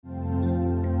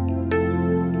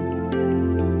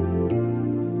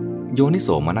นิโส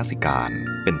มนสิการ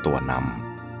เป็นตัวน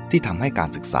ำที่ทำให้การ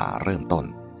ศึกษาเริ่มต้น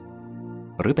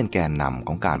หรือเป็นแกนนำข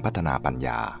องการพัฒนาปัญญ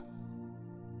า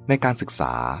ในการศึกษ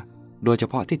าโดยเฉ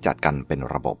พาะที่จัดกันเป็น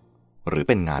ระบบหรือเ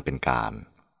ป็นงานเป็นการ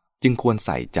จึงควรใ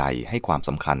ส่ใจให้ความส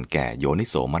ำคัญแก่โยนิ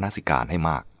โสมนสิการให้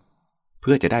มากเ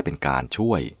พื่อจะได้เป็นการช่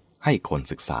วยให้คน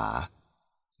ศึกษา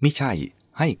มิใช่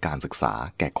ให้การศึกษา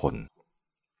แก่คน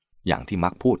อย่างที่มั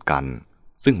กพูดกัน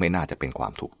ซึ่งไม่น่าจะเป็นควา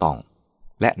มถูกต้อง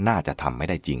และน่าจะทำไม่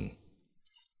ได้จริง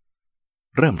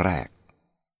เริ่มแรก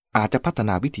อาจจะพัฒน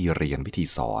าวิธีเรียนวิธี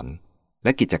สอนแล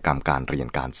ะกิจกรรมการเรียน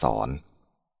การสอน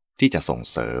ที่จะส่ง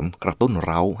เสริมกระตุ้นเ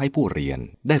ร้าให้ผู้เรียน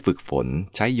ได้ฝึกฝน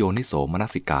ใช้โยนิโสมน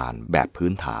สิการแบบพื้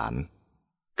นฐาน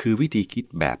คือวิธีคิด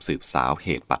แบบสืบสาวเห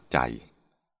ตุปัจจัย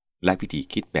และวิธี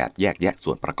คิดแบบแยกแยะ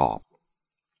ส่วนประกอบ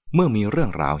เมื่อมีเรื่อ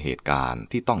งราวเหตุการณ์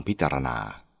ที่ต้องพิจารณา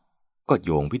ก็โ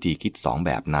ยงวิธีคิดสองแ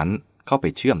บบนั้นเข้าไป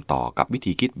เชื่อมต่อกับวิ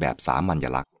ธีคิดแบบสามัญ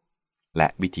ลักษณ์และ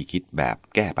วิธีคิดแบบ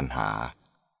แก้ปัญหา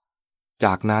จ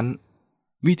ากนั้น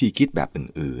วิธีคิดแบบ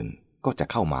อื่นๆก็จะ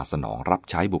เข้ามาสนองรับ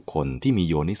ใช้บุคคลที่มี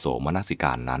โยนิโสมนสิก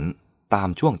ารนั้นตาม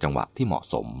ช่วงจังหวะที่เหมาะ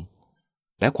สม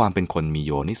และความเป็นคนมีโ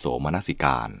ยนิโสมนสิก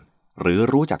ารหรือ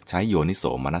รู้จักใช้โยนิโส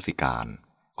มนสิการ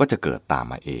ก็จะเกิดตาม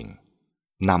มาเอง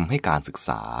นำให้การศึกษ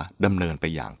าดำเนินไป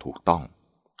อย่างถูกต้อง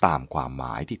ตามความหม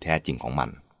ายที่แท้จริงของมัน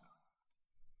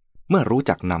เมื่อรู้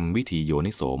จักนำวิธีโย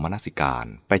นิโสมนสิการ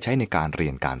ไปใช้ในการเรี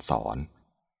ยนการสอน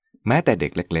แม้แต่เด็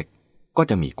กเล็กๆก็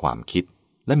จะมีความคิด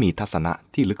และมีทัศนะ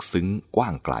ที่ลึกซึ้งกว้า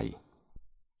งไกล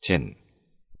เช่น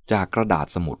จากกระดาษ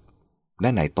สมุดและ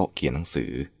ในโต๊ะเขียนหนังสื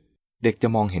อเด็กจะ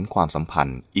มองเห็นความสัมพัน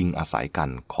ธ์อิงอาศัยกัน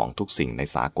ของทุกสิ่งใน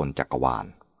สากลจักรวาล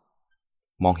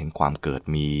มองเห็นความเกิด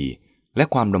มีและ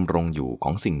ความดำรงอยู่ข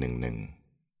องสิ่งหนึ่ง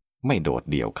ๆไม่โดด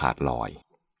เดี่ยวขาดลอย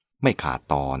ไม่ขาด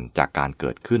ตอนจากการเ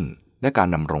กิดขึ้นและการ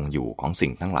ดำรงอยู่ของสิ่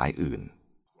งทั้งหลายอื่น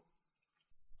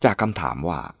จากคำถาม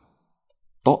ว่า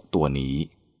โต๊ะตัวนี้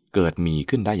เกิดมี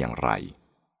ขึ้นได้อย่างไร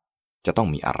จะต้อง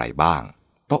มีอะไรบ้าง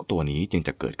โต๊ะตัวนี้จึงจ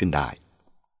ะเกิดขึ้นได้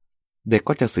เด็ก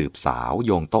ก็จะสืบสาวโ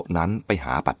ยงโต๊ะนั้นไปห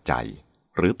าปัจจัย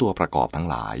หรือตัวประกอบทั้ง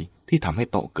หลายที่ทำให้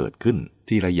โต๊ะเกิดขึ้น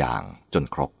ทีละอย่างจน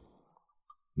ครบ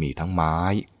มีทั้งไม้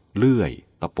เลื่อย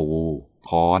ตะปู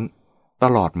ค้อนต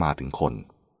ลอดมาถึงคน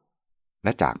แล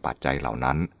ะจากปัจจัยเหล่า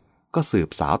นั้นก็สืบ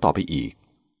สาวต่อไปอีก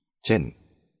เช่น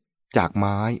จากไ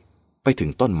ม้ไปถึ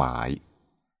งต้นไม้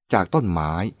จากต้นไ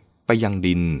ม้ไปยัง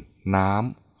ดินน้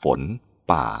ำฝน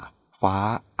ป่าฟ้า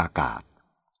อากาศ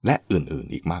และอื่น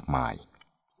ๆอีกมากมาย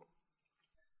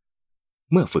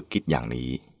เมื่อฝึกคิดอย่าง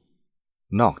นี้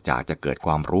นอกจากจะเกิดค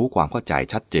วามรู้ความเข้าใจ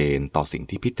ชัดเจนต่อสิ่ง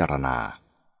ที่พิจารณา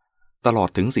ตลอด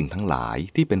ถึงสิ่งทั้งหลาย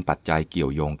ที่เป็นปัจจัยเกี่ย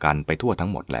วโยงกันไปทั่วทั้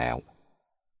งหมดแล้ว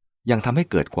ยังทำให้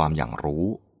เกิดความอย่างรู้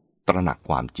ตระหนัก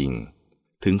ความจริง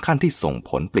ถึงขั้นที่ส่ง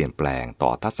ผลเปลี่ยนแปลงต่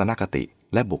อทัศนคติ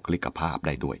และบุคลิกภาพไ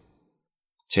ด้ด้วย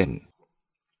เช่น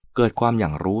เกิดความอย่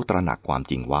างรู้ตระหนักความ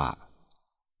จริงว่า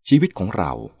ชีวิตของเร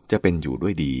าจะเป็นอยู่ด้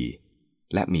วยดี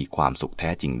และมีความสุขแท้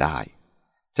จริงได้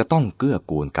จะต้องเกื้อ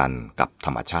กูลกันกับธ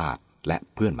รรมชาติและ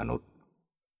เพื่อนมนุษย์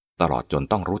ตลอดจน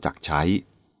ต้องรู้จักใช้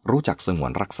รู้จักสงว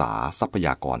นรักษาทรัพย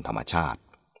ากรธรรมชาติ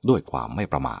ด้วยความไม่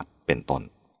ประมาทเป็นต้น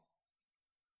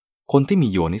คนที่มี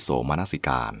โยนิโสมนสิก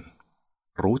าร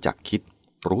รู้จักคิด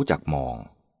รู้จักมอง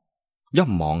ย่อ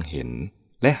มมองเห็น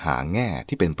และหาแง่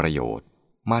ที่เป็นประโยชน์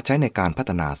มาใช้ในการพั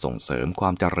ฒนาส่งเสริมควา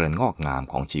มเจริญงอกงาม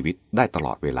ของชีวิตได้ตล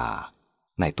อดเวลา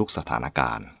ในทุกสถานก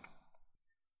ารณ์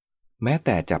แม้แ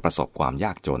ต่จะประสบความย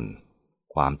ากจน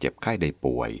ความเจ็บไข้ได้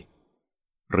ป่วย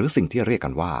หรือสิ่งที่เรียกกั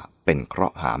นว่าเป็นเครา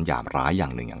ะห์หามยามร้ายอย่า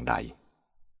งหนึ่งอย่างใด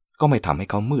ก็ไม่ทำให้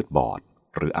เขามืดบอด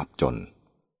หรืออับจน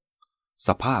ส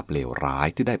ภาพเลวร้าย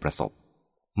ที่ได้ประสบ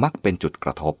มักเป็นจุดก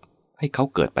ระทบให้เขา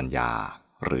เกิดปัญญา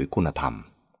หรือคุณธรรม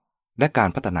และการ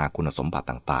พัฒนาคุณสมบัติ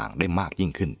ต่างๆได้มากยิ่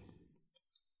งขึ้น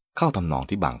เข้าทำนอง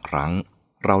ที่บางครั้ง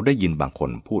เราได้ยินบางค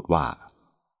นพูดว่า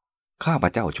ข้าพ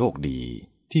เจ้าโชคดี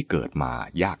ที่เกิดมา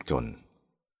ยากจน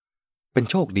เป็น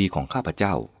โชคดีของข้าพเจ้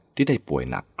าที่ได้ป่วย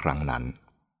หนักครั้งนั้น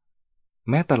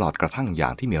แม้ตลอดกระทั่งอย่า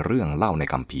งที่มีเรื่องเล่าใน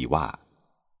คัมภีร์ว่า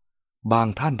บาง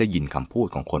ท่านได้ยินคำพูด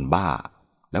ของคนบ้า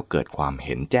แล้วเกิดความเ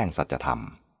ห็นแจ้งสัจธรรม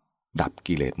ดับ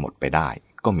กิเลสหมดไปได้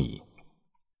ก็มี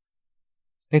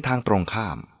ในทางตรงข้า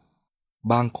ม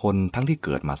บางคนทั้งที่เ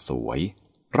กิดมาสวย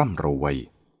ร่ำรวย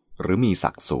หรือมี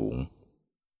ศักดิ์สูง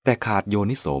แต่ขาดโย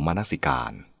นิโสมนสิกา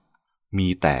รมี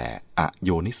แต่อโย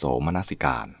นิโสมนสิก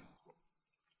าร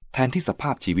แทนที่สภ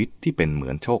าพชีวิตที่เป็นเหมื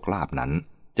อนโชคลาภนั้น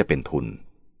จะเป็นทุน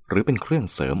หรือเป็นเครื่อง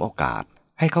เสริมโอกาส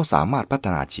ให้เขาสามารถพัฒ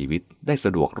นาชีวิตได้ส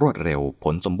ะดวกรวดเร็วผ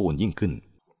ลสมบูรณ์ยิ่งขึ้น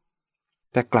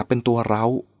แต่กลับเป็นตัวเร้า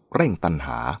เร่งตัณห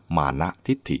ามานะ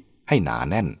ทิฏฐิให้หนา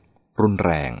แน่นรุนแ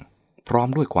รงพร้อม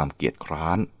ด้วยความเกียจคร้า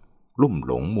นลุ่มห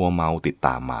ลงมัวเมาติดต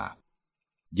ามมา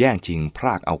แย่งชิงพร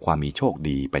ากเอาความมีโชค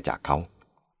ดีไปจากเขา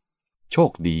โช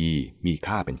คดีมี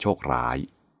ค่าเป็นโชคร้าย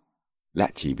และ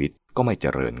ชีวิตก็ไม่เจ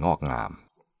ริญงอกงาม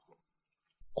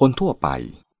คนทั่วไป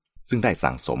ซึ่งได้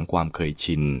สั่งสมความเคย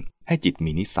ชินให้จิต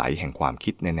มีนิสัยแห่งความ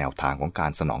คิดในแนวทางของกา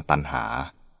รสนองตัณหา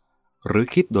หรือ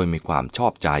คิดโดยมีความชอ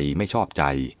บใจไม่ชอบใจ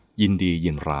ยินดี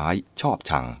ยินร้ายชอบ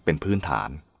ชังเป็นพื้นฐาน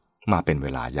มาเป็นเว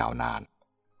ลายาวนาน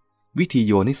วิธี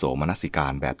โยนิโสมนสิกา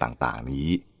รแบบต่างๆนี้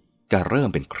จะเริ่ม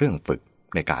เป็นเครื่องฝึก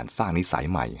ในการสร้างนิสัย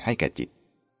ใหม่ให้แก่จิต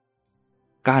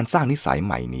การสร้างนิสัยใ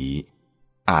หม่นี้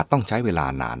อาจต้องใช้เวลา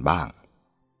นานบ้าง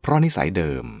เพราะนิสัยเ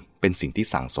ดิมเป็นสิ่งที่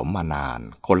สั่งสมมานาน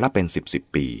คนละเป็น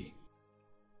10 ปี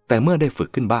แต่เมื่อได้ฝึก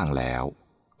ขึ้นบ้างแล้ว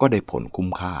ก็ได้ผลคุ้ม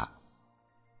ค่า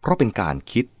เพราะเป็นการ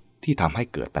คิดที่ทำให้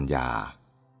เกิดปัญญา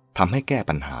ทำให้แก้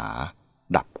ปัญหา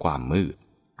ดับความมืด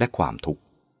และความทุกข์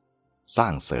สร้า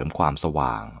งเสริมความส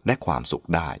ว่างและความสุข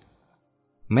ได้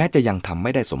แม้จะยังทำไ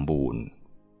ม่ได้สมบูรณ์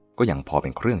ก็ยังพอเป็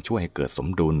นเครื่องช่วยให้เกิดสม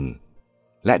ดุล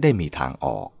และได้มีทางอ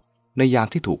อกในยาม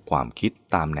ที่ถูกความคิด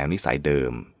ตามแนวนิสัยเดิ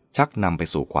มชักนำไป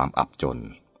สู่ความอับจน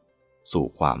สู่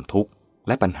ความทุกข์แ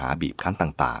ละปัญหาบีบคั้น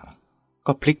ต่างๆ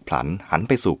ก็พลิกผลันหันไ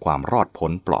ปสู่ความรอดพ้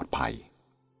นปลอดภัย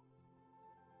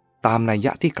ตามนัยย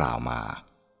ะที่กล่าวมา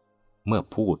เมื่อ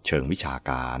พูดเชิงวิชา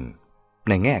การ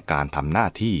ในแง่การทำหน้า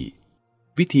ที่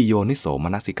วิธีโยนิโสม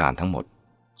นสิการทั้งหมด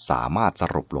สามารถส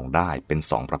รุปลงได้เป็น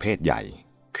2ประเภทใหญ่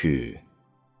คือ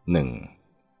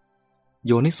 1. โ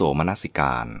ยนิโสมนสิก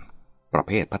ารประเ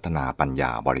ภทพัฒนาปัญญ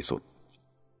าบริสุทธิ์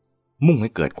มุ่งให้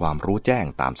เกิดความรู้แจ้ง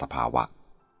ตามสภาวะ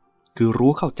คือ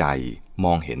รู้เข้าใจม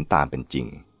องเห็นตามเป็นจริง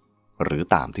หรือ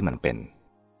ตามที่มันเป็น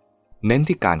เน้น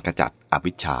ที่การกระจัดอ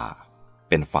วิชชา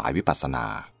เป็นฝ่ายวิปัสสนา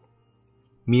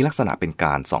มีลักษณะเป็นก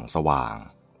ารส่องสว่าง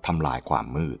ทำลายความ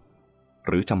มืดห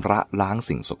รือชำระล้าง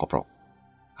สิ่งสกปรก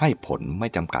ให้ผลไม่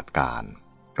จำกัดการ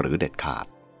หรือเด็ดขาด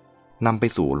นำไป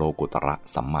สู่โลกุตระ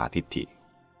สัมมาทิฏฐิ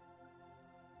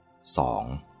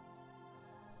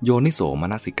 2. โยนิโสม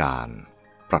นสิการ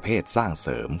ประเภทสร้างเส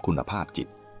ริมคุณภาพจิต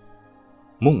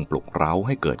มุ่งปลุกเร้าใ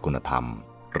ห้เกิดคุณธรรม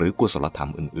หรือกุศลธรร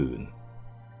มอื่น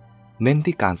ๆเน้น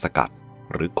ที่การสกัด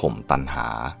หรือข่มตัณหา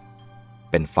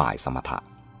เป็นฝ่ายสมถะ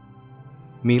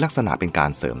มีลักษณะเป็นกา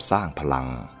รเสริมสร้างพลัง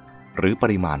หรือป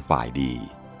ริมาณฝ่ายดี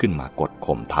ขึ้นมากด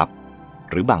ข่มทับ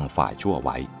หรือบังฝ่ายชั่วไ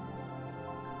ว้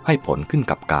ให้ผลขึ้น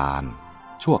กับการ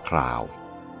ชั่วคราว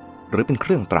หรือเป็นเค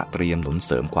รื่องตระเตรียมหนุนเ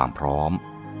สริมความพร้อม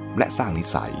และสร้างนิ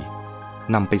สัย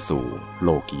นำไปสู่โล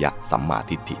กิยะสัมมา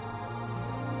ทิฏฐิ